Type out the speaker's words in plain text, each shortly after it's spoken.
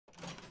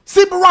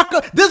See,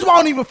 Baraka, this is why I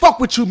don't even fuck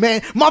with you, man.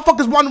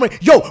 Motherfuckers wondering,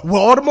 yo,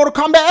 where all the Mortal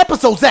Kombat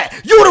episodes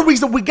at? You the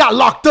reason we got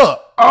locked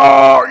up.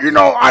 You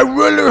know, I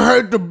really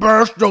hate to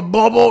burst the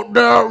bubble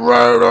there,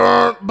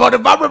 Raiden. But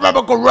if I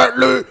remember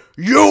correctly,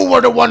 you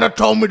were the one that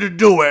told me to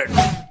do it.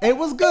 Hey,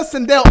 what's good,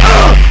 Sindel?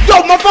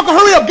 Yo, motherfucker,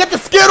 hurry up. Get the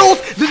Skittles,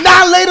 the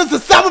 9-laters, the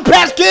Sour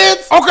Patch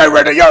Kids. Okay,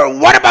 Raiden, yo,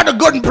 what about the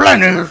Good and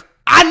Plenty?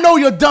 I know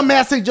your dumb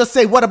ass ain't just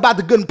say, what about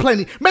the Good and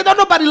Plenty? Man, don't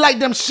nobody like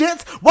them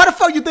shits. Why the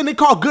fuck you think they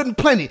call Good and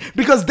Plenty?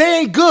 Because they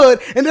ain't good,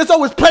 and there's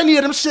always plenty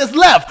of them shits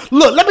left.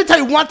 Look, let me tell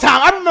you one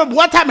time. I remember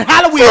one time in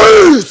Halloween.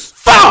 Freeze!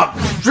 Fuck!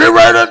 See,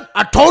 Raiden,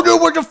 I told you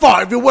it was your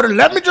fault. If you would've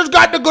let me just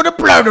got the Good and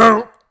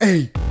Plenty.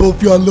 Hey,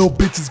 both y'all little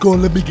bitches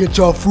gonna let me get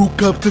y'all fruit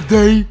cup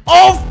today?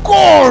 Of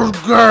course,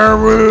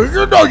 Gary.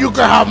 You know you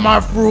can have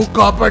my fruit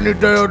cup any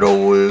day of the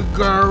week,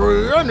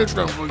 Gary.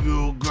 Anything for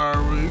you,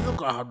 Gary. You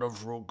can have the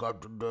fruit cup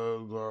today,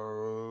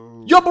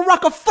 Gary. Yo,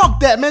 Baraka,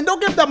 fuck that, man.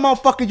 Don't give that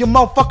motherfucker your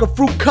motherfucking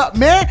fruit cup,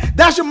 man.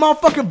 That's your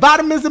motherfucking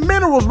vitamins and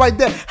minerals right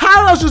there.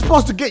 How else you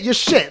supposed to get your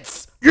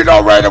shits? You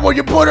know, Raiden, when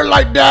you put it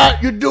like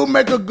that, you do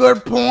make a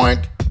good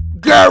point.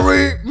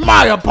 Gary,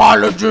 my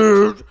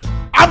apologies.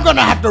 I'm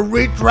gonna have to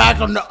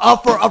retract on the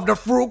offer of the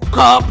fruit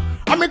cup.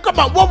 I mean, come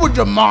on, what would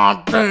your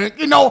mom think?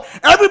 You know,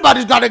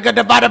 everybody's gotta get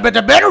the vitamin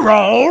and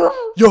mineral.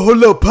 Yo,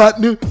 hold up,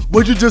 partner.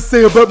 What'd you just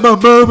say about my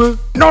mama?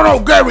 No,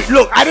 Gary,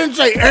 look, I didn't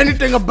say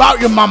anything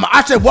about your mama.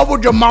 I said, what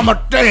would your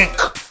mama think?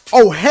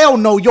 Oh, hell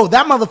no, yo,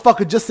 that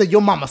motherfucker just said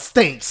your mama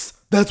stinks.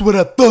 That's what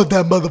I thought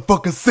that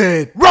motherfucker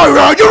said.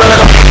 Right, you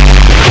really...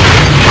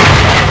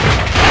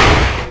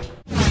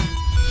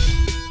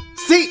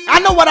 See, I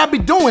know what I be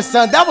doing,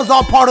 son. That was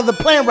all part of the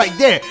plan right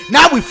there.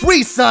 Now we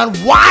free, son.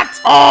 What?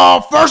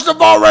 First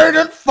of all,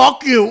 Raiden,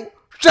 fuck you.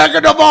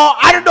 Second of all,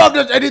 I don't know if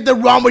there's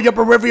anything wrong with your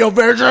peripheral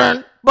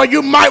vision, but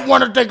you might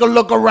want to take a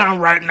look around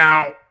right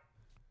now.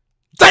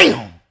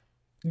 Damn.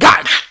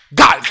 Got it.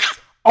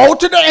 O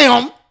to the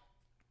M,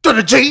 to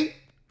the G,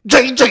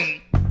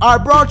 G. I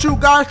brought you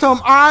guys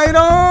some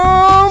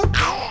items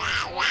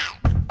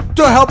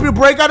to help you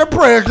break out of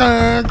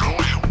prison.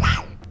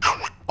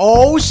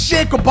 Oh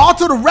shit, Cabal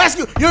to the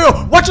rescue. Yo,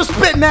 what your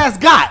spitting ass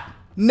got?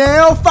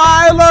 Nail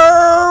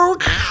filer,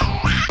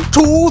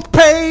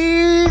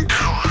 toothpaste,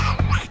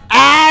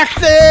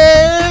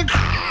 acid,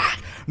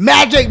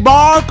 magic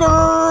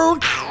marker,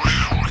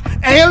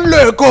 and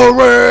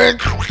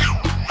licorice.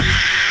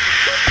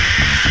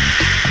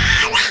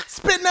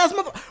 Spitting ass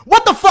mother.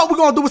 What the fuck we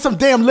gonna do with some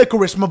damn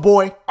licorice, my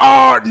boy?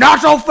 Not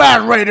so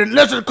fast, Raiden.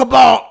 Listen,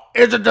 Cabal,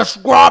 is it the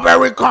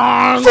strawberry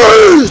kind?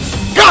 Freeze!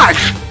 Guys,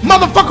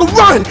 motherfucker,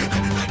 run!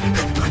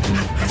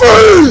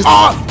 Freeze!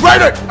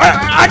 Raiden,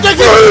 I think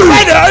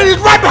he's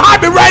right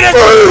behind me, Raiden!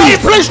 Raiden,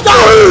 please stop!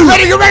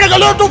 Raiden, you're running a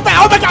little too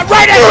fast! Oh my god,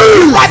 Raiden!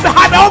 He's right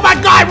behind me! Oh my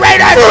god,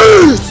 Raiden!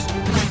 Freeze!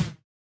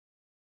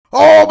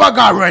 Oh my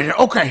god, Raiden.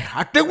 Okay,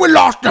 I think we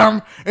lost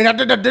them, and I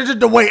think that this is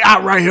the way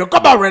out right here.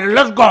 Come on, Raiden,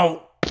 let's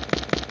go.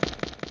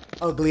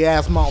 Ugly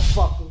ass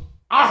motherfucker.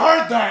 I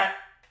heard that.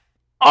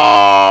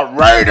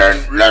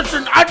 Raiden,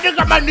 listen, I think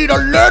I might need a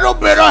little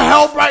bit of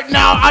help right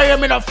now. I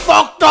am in a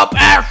fucked up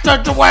ass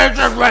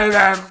situation,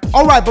 Raiden.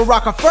 Alright,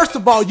 Baraka, first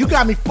of all, you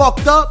got me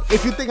fucked up.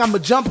 If you think I'ma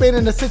jump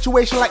in a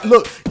situation like,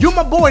 look, you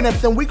my boy and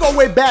everything. We go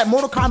way back,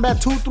 Mortal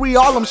Kombat 2, 3,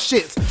 all them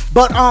shits.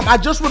 But I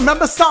just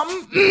remember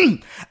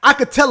something. I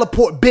could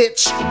teleport,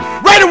 bitch.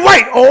 Raiden,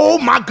 wait. Oh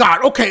my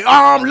god. Okay,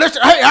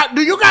 listen, hey,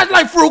 do you guys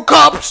like fruit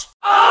cups?